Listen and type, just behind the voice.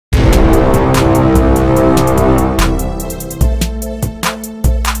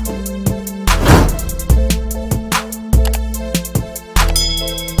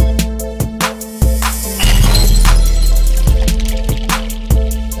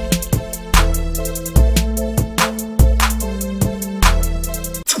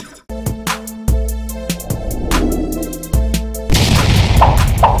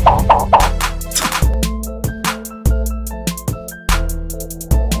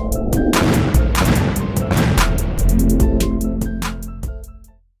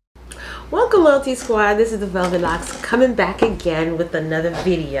Loyalty Squad, this is the Velvet Locks coming back again with another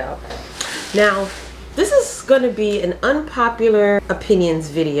video. Now, this is going to be an unpopular opinions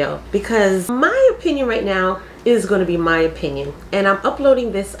video because my opinion right now is going to be my opinion, and I'm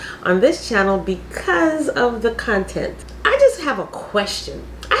uploading this on this channel because of the content. I just have a question.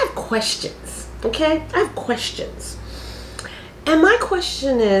 I have questions, okay? I have questions. And my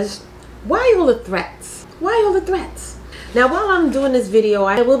question is, why all the threats? Why all the threats? Now, while I'm doing this video,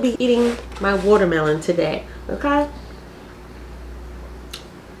 I will be eating my watermelon today, okay?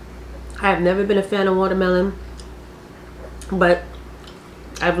 I have never been a fan of watermelon, but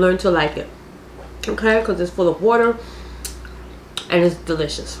I've learned to like it, okay? Because it's full of water and it's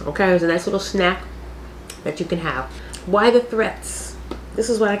delicious, okay? It's a nice little snack that you can have. Why the threats? This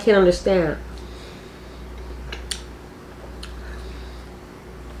is what I can't understand.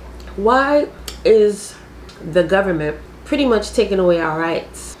 Why is the government pretty much taking away our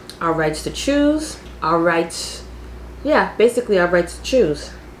rights to choose, our rights, yeah, basically our rights to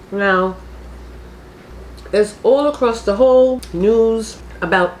choose? Now, it's all across the whole news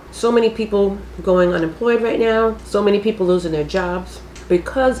about so many people going unemployed right now, so many people losing their jobs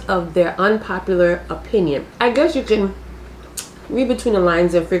because of their unpopular opinion. I guess you can read between the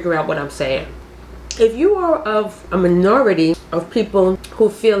lines and figure out what I'm saying. If you are of a minority of people who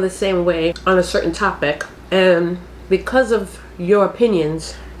feel the same way on a certain topic, and because of your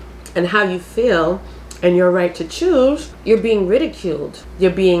opinions and how you feel and your right to choose, you're being ridiculed,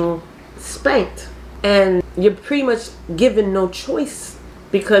 you're being spanked, and you're pretty much given no choice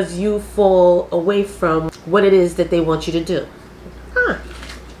because you fall away from what it is that they want you to do. Huh.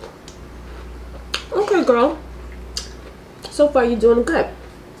 Okay, girl. So far, you're doing good.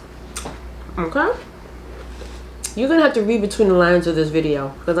 Okay? You're gonna have to read between the lines of this video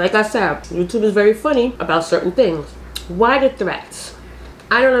because, like I said, YouTube is very funny about certain things. Why the threats?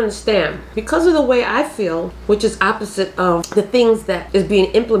 I don't understand. Because of the way I feel, which is opposite of the things that is being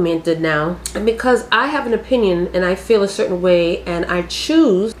implemented now, and because I have an opinion and I feel a certain way and I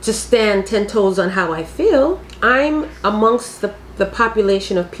choose to stand 10 toes on how I feel, I'm amongst the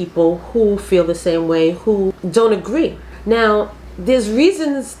population of people who feel the same way, who don't agree. Now, there's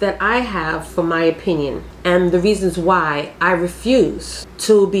reasons that I have for my opinion and the reasons why I refuse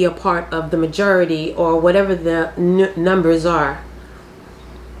to be a part of the majority or whatever the numbers are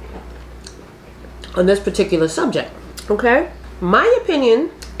on this particular subject, okay? My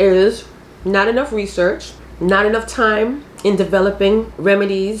opinion is not enough research, not enough time in developing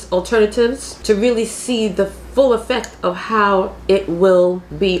remedies, alternatives to really see the full effect of how it will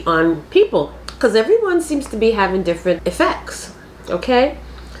be on people, because everyone seems to be having different effects. Okay,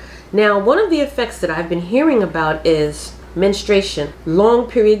 now one of the effects that I've been hearing about is menstruation, long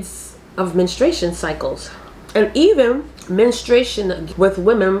periods of menstruation cycles, and even menstruation with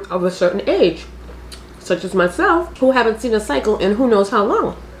women of a certain age, such as myself, who haven't seen a cycle in who knows how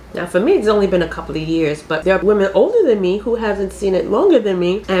long. Now, for me, it's only been a couple of years, but there are women older than me who hasn't seen it longer than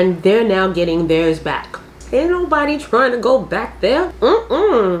me, and they're now getting theirs back. Ain't nobody trying to go back there.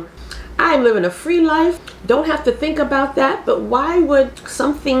 I'm living a free life, don't have to think about that, but why would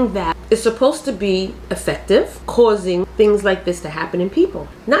something that is supposed to be effective causing things like this to happen in people?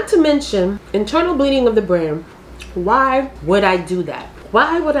 Not to mention internal bleeding of the brain. Why would I do that?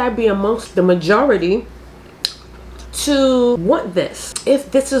 Why would I be amongst the majority to want this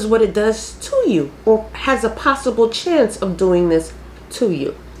if this is what it does to you or has a possible chance of doing this to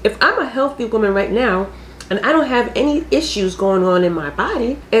you? If I'm a healthy woman right now, and I don't have any issues going on in my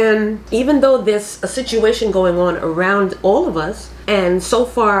body, and even though there's a situation going on around all of us, and so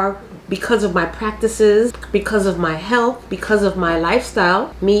far, because of my practices, because of my health, because of my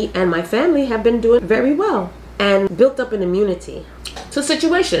lifestyle, me and my family have been doing very well and built up an immunity to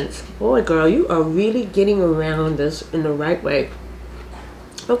situations. Boy, girl, you are really getting around this in the right way.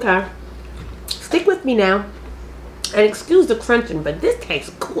 Okay, stick with me now, and excuse the crunching, but this tastes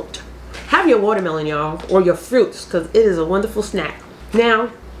good. Have your watermelon, y'all, or your fruits, because it is a wonderful snack.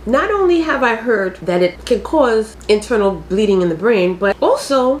 Now, not only have I heard that it can cause internal bleeding in the brain, but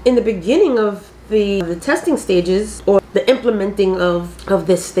also in the beginning of the testing stages or the implementing of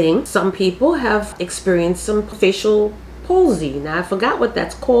this thing, some people have experienced some facial palsy. Now, I forgot what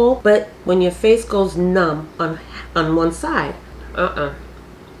that's called, but when your face goes numb on one side.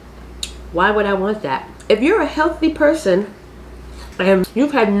 Why would I want that? If you're a healthy person, and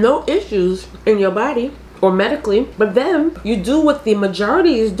you've had no issues in your body or medically, but then you do what the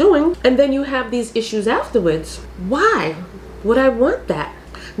majority is doing, and then you have these issues afterwards. Why would I want that?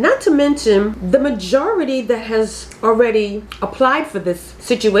 Not to mention the majority that has already applied for this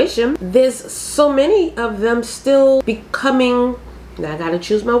situation, there's so many of them still becoming Now I gotta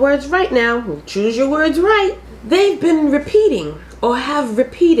choose my words right now. Choose your words right. They've been repeating or have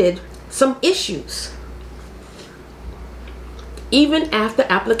repeated some issues. Even after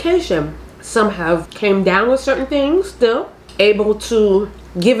application, some have came down with certain things, still able to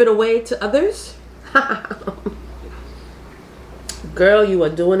give it away to others. Girl, you are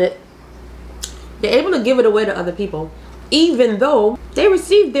doing it. They're able to give it away to other people, even though they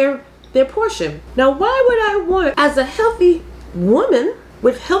received their portion. Now, why would I want, as a healthy woman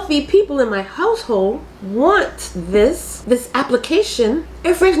with healthy people in my household, want this application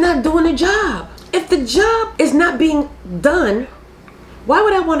if it's not doing the job? If the job is not being done, why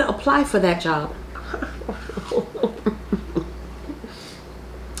would I want to apply for that job?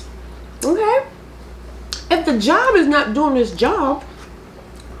 Okay? If the job is not doing this job,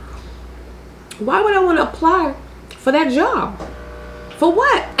 why would I want to apply for that job? For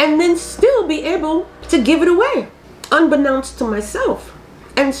what? And then still be able to give it away, unbeknownst to myself,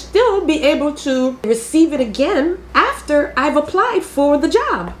 and still be able to receive it again after I've applied for the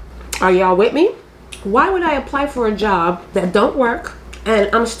job. Are y'all with me? Why would I apply for a job that don't work and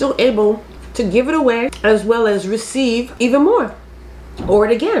I'm still able to give it away as well as receive even more or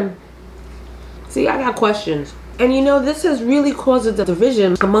it again? See, I got questions. And you know, this has really caused a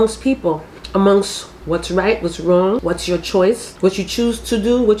division amongst people, amongst what's right, what's wrong, what's your choice, what you choose to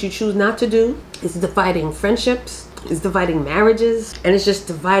do, what you choose not to do. It's dividing friendships, it's dividing marriages, and it's just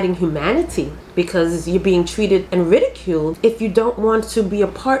dividing humanity because you're being treated and ridiculed if you don't want to be a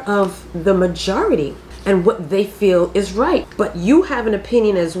part of the majority and what they feel is right. But you have an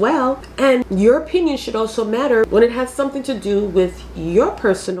opinion as well, and your opinion should also matter when it has something to do with your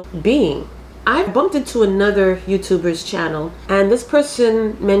personal being. I bumped into another YouTuber's channel, and this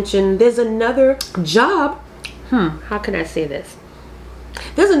person mentioned there's another job. How can I say this?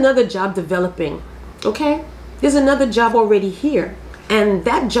 There's another job developing, okay? There's another job already here. And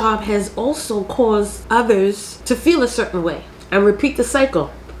that job has also caused others to feel a certain way and repeat the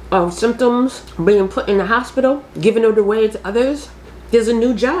cycle of symptoms, being put in the hospital, giving it away to others. There's a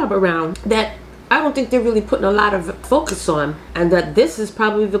new job around that I don't think they're really putting a lot of focus on, and that this is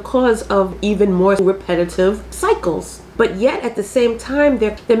probably the cause of even more repetitive cycles. But yet at the same time,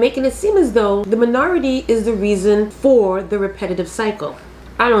 they're making it seem as though the minority is the reason for the repetitive cycle.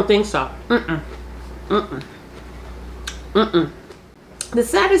 I don't think so. The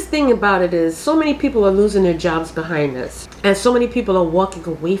saddest thing about it is so many people are losing their jobs behind this, and so many people are walking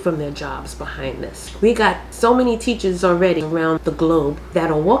away from their jobs behind this. We got so many teachers already around the globe that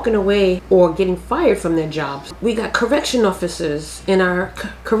are walking away or getting fired from their jobs. We got correction officers in our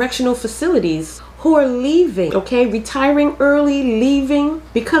correctional facilities who are leaving, okay, retiring early, leaving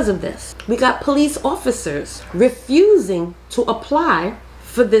because of this. We got police officers refusing to apply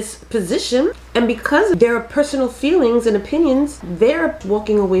for this position, and because there are personal feelings and opinions, they're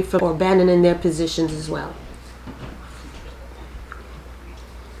walking away from or abandoning their positions as well.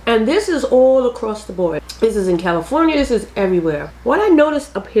 And this is all across the board. This is in California, this is everywhere. What I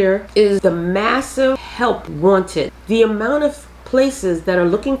noticed up here is the massive help wanted. The amount of places that are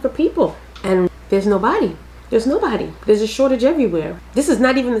looking for people, and there's nobody. There's nobody. There's a shortage everywhere. This is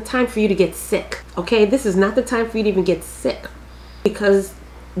not even the time for you to get sick, okay? This is not the time for you to even get sick, because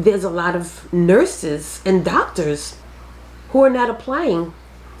there's a lot of nurses and doctors who are not applying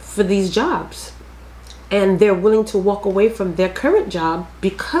for these jobs, and they're willing to walk away from their current job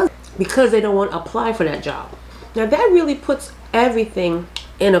because they don't want to apply for that job. Now that really puts everything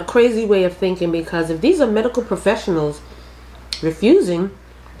in a crazy way of thinking, because if these are medical professionals refusing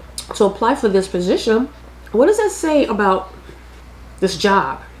to apply for this position, what does that say about this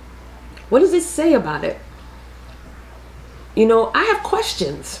job? What does it say about it? You know, I have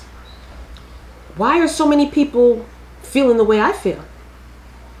questions. Why are so many people feeling the way I feel?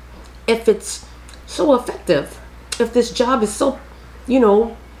 If it's so effective, if this job is so, you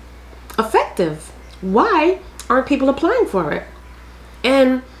know, effective, why aren't people applying for it?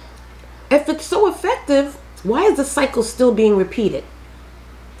 And if it's so effective, why is the cycle still being repeated?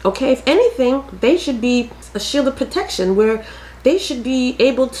 Okay, if anything, they should be a shield of protection where they should be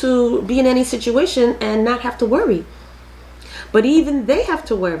able to be in any situation and not have to worry. But even they have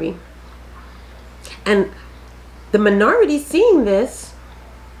to worry. And the minority seeing this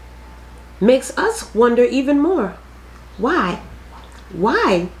makes us wonder even more. Why?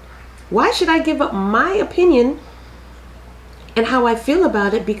 Why? Why should I give up my opinion and how I feel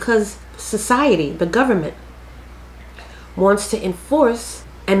about it because society, the government, wants to enforce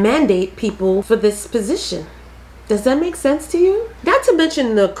and mandate people for this position? Does that make sense to you? Not to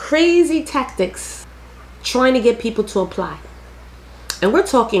mention the crazy tactics trying to get people to apply. And we're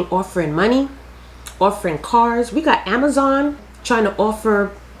talking offering money, offering cars. We got Amazon trying to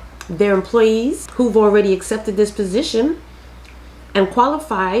offer their employees who've already accepted this position and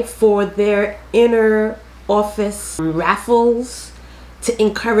qualify for their inner office raffles to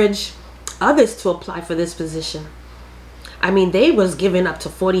encourage others to apply for this position. I mean, they was giving up to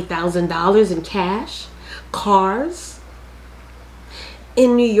 $40,000 in cash, cars.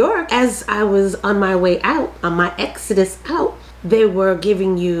 In New York, as I was on my way out, on my exodus out, they were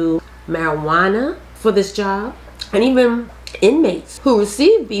giving you marijuana for this job. And even inmates who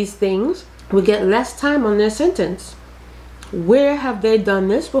receive these things would get less time on their sentence. Where have they done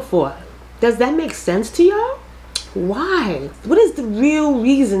this before? Does that make sense to y'all? Why? What is the real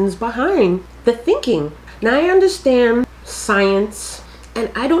reasons behind the thinking? Now, I understand science, and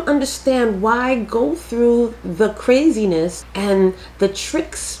I don't understand why go through the craziness and the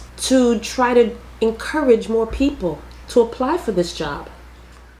tricks to try to encourage more people to apply for this job.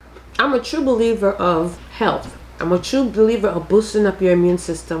 I'm a true believer of health. I'm a true believer of boosting up your immune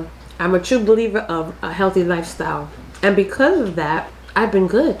system. I'm a true believer of a healthy lifestyle. And because of that, I've been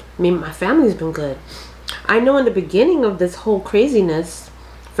good. I mean, my family's been good. I know in the beginning of this whole craziness,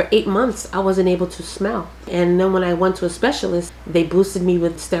 for 8 months, I wasn't able to smell. And then when I went to a specialist, they boosted me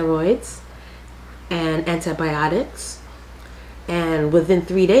with steroids and antibiotics. And within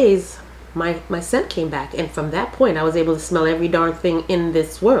 3 days, my scent came back. And from that point, I was able to smell every darn thing in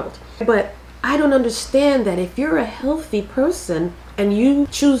this world. But I don't understand that if you're a healthy person and you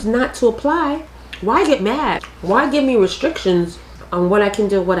choose not to apply, why get mad? Why give me restrictions on what I can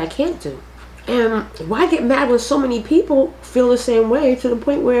do and what I can't do? And why get mad when so many people feel the same way to the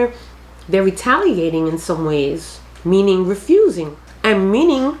point where they're retaliating in some ways, meaning refusing, and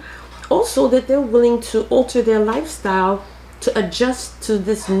meaning also that they're willing to alter their lifestyle to adjust to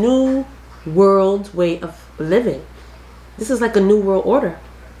this new world way of living. This is like a new world order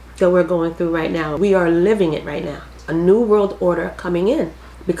that we're going through right now. We are living it right now. A new world order coming in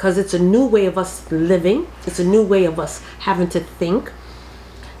because it's a new way of us living. It's a new way of us having to think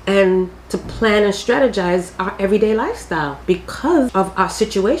and to plan and strategize our everyday lifestyle because of our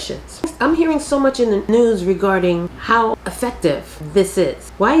situations. I'm hearing so much in the news regarding how effective this is.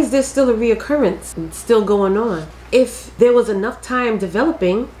 Why is there still a reoccurrence still going on? If there was enough time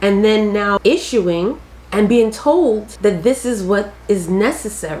developing and then now issuing and being told that this is what is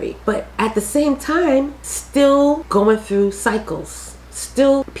necessary, but at the same time still going through cycles.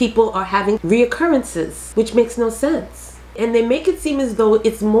 Still people are having reoccurrences, which makes no sense. And they make it seem as though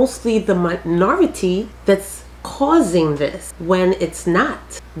it's mostly the minority that's causing this, when it's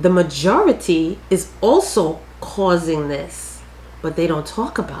not. The majority is also causing this, but they don't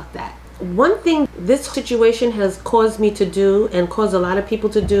talk about that. One thing this situation has caused me to do and caused a lot of people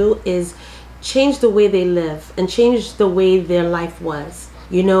to do is change the way they live and change the way their life was.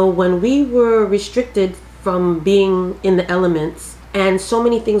 You know, when we were restricted from being in the elements, and so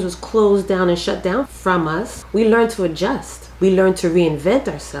many things was closed down and shut down from us, we learned to adjust. We learned to reinvent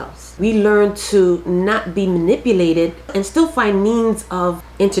ourselves. We learned to not be manipulated and still find means of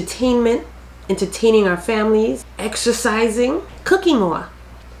entertainment, entertaining our families, exercising, cooking more.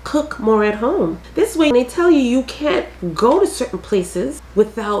 Cook more at home. This way, they tell you you can't go to certain places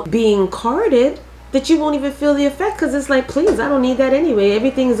without being carded, that you won't even feel the effect, because it's like, please, I don't need that anyway.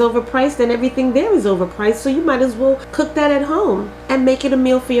 Everything is overpriced and everything there is overpriced, so you might as well cook that at home and make it a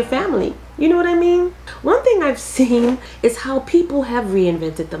meal for your family. You know what I mean? One thing I've seen is how people have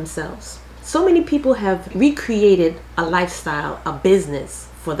reinvented themselves. So many people have recreated a lifestyle, a business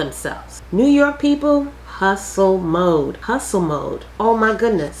for themselves. New York people, hustle mode. Hustle mode. Oh my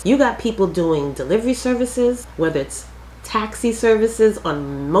goodness. You got people doing delivery services, whether it's taxi services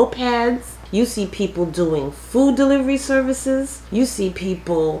on mopeds. You see people doing food delivery services. You see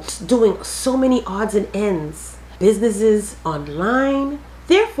people doing so many odds and ends. Businesses online.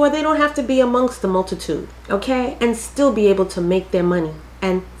 Therefore, they don't have to be amongst the multitude, okay? And still be able to make their money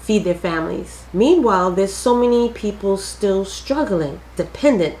and feed their families. Meanwhile, there's so many people still struggling,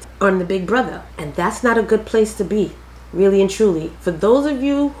 dependent on the big brother. And that's not a good place to be, really and truly. For those of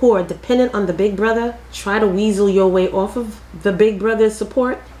you who are dependent on the big brother, try to weasel your way off of the big brother's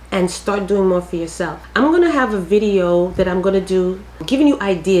support and start doing more for yourself. I'm gonna have a video that I'm gonna do giving you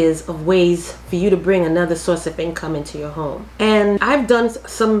ideas of ways for you to bring another source of income into your home. And I've done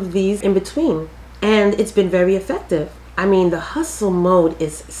some of these in between, and it's been very effective. I mean, the hustle mode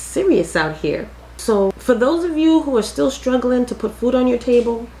is serious out here. So for those of you who are still struggling to put food on your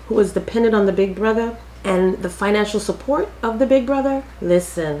table, who is dependent on the big brother and the financial support of the big brother,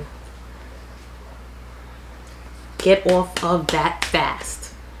 listen, get off of that fast.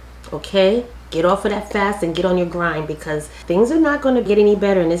 Okay? Get off of that fast and get on your grind, because things are not going to get any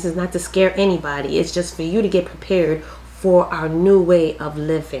better, and this is not to scare anybody. It's just for you to get prepared for our new way of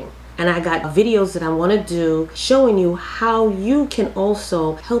living. And I got videos that I want to do showing you how you can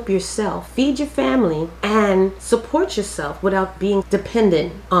also help yourself, feed your family, and support yourself without being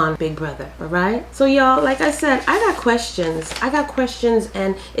dependent on Big Brother, all right? So y'all, like I said, I got questions.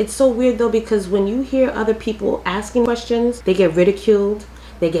 And it's so weird though, because when you hear other people asking questions, they get ridiculed,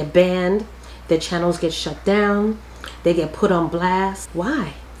 they get banned, their channels get shut down, they get put on blast.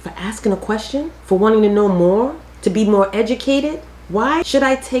 Why? For asking a question? For wanting to know more? To be more educated? Why should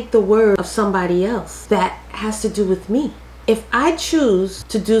I take the word of somebody else that has to do with me? If I choose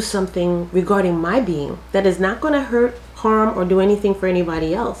to do something regarding my being that is not going to hurt, harm, or do anything for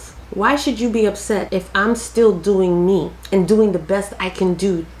anybody else, why should you be upset if I'm still doing me and doing the best I can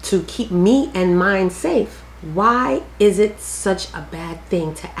do to keep me and mine safe? Why is it such a bad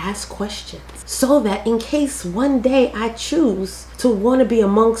thing to ask questions? So that in case one day I choose to want to be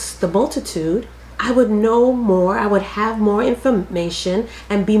amongst the multitude, I would know more, I would have more information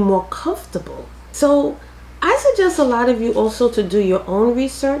and be more comfortable. So I suggest a lot of you also to do your own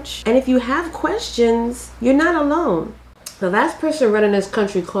research. And if you have questions, you're not alone. The last person running this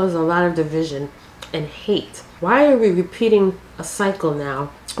country caused a lot of division and hate. Why are we repeating a cycle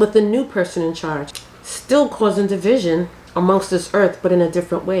now with the new person in charge? Still causing division amongst this earth, but in a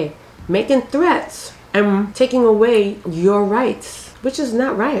different way. Making threats and taking away your rights, which is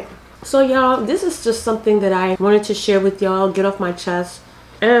not right. So y'all, this is just something that I wanted to share with y'all, get off my chest,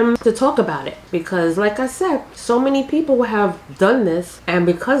 and to talk about it. Because like I said, so many people have done this, and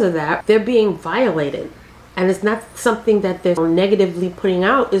because of that, they're being violated. And it's not something that they're negatively putting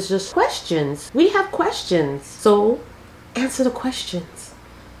out, it's just questions. We have questions. So answer the questions.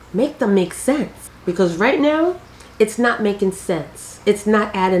 Make them make sense. Because right now, it's not making sense. It's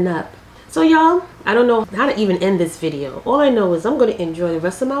not adding up. So y'all, I don't know how to even end this video. All I know is I'm going to enjoy the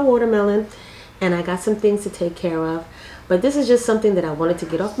rest of my watermelon, and I got some things to take care of. But this is just something that I wanted to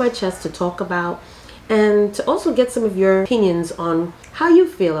get off my chest, to talk about, and to also get some of your opinions on how you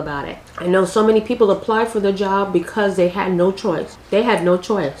feel about it. I know so many people applied for the job because they had no choice. They had no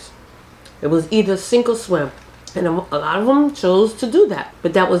choice. It was either sink or swim. And a lot of them chose to do that.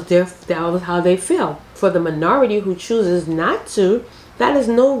 But that was how they feel. For the minority who chooses not to, that is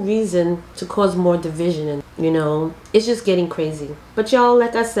no reason to cause more division. And you know, it's just getting crazy. But y'all,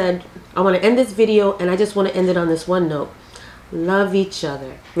 like I said, I want to end this video, and I just want to end it on this one note. Love each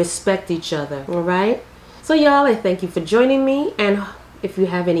other. Respect each other. All right? So y'all, I thank you for joining me. And if you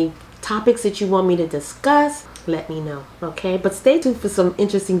have any topics that you want me to discuss, let me know. Okay? But stay tuned for some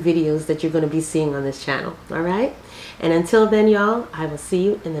interesting videos that you're going to be seeing on this channel. All right? And until then, y'all, I will see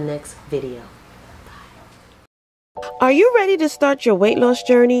you in the next video. Are you ready to start your weight loss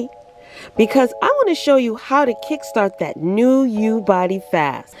journey? Because I want to show you how to kickstart that new you body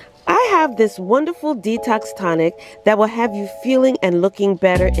fast. I have this wonderful detox tonic that will have you feeling and looking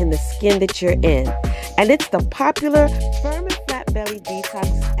better in the skin that you're in. And it's the popular Firm and Flat Belly Detox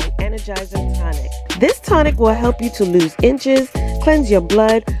and Energizer Tonic. This tonic will help you to lose inches, cleanse your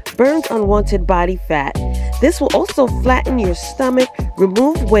blood, burn unwanted body fat. This will also flatten your stomach,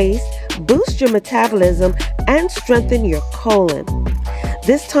 remove waste, boost your metabolism, and strengthen your colon.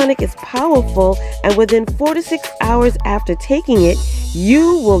 This tonic is powerful, and within 4 to 6 hours after taking it,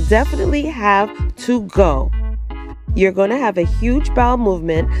 you will definitely have to go. You're going to have a huge bowel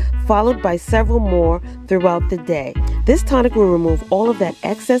movement followed by several more throughout the day. This tonic will remove all of that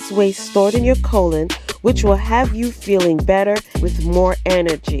excess waste stored in your colon, which will have you feeling better with more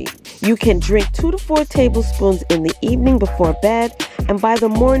energy. You can drink 2 to 4 tablespoons in the evening before bed, and by the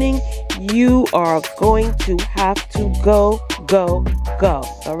morning, you are going to have to go,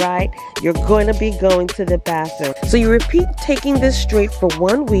 all right? You're going to be going to the bathroom. So you repeat taking this straight for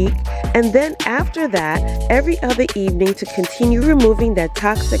 1 week, and then after that, every other evening to continue removing that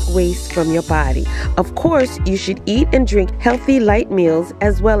toxic waste from your body. Of course, you should eat and drink healthy light meals,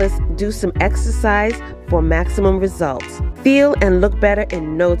 as well as do some exercise for maximum results. Feel and look better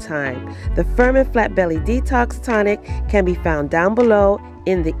in no time. The Firm and Flat Belly Detox Tonic can be found down below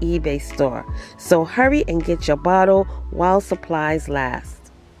in the eBay store. So hurry and get your bottle while supplies last.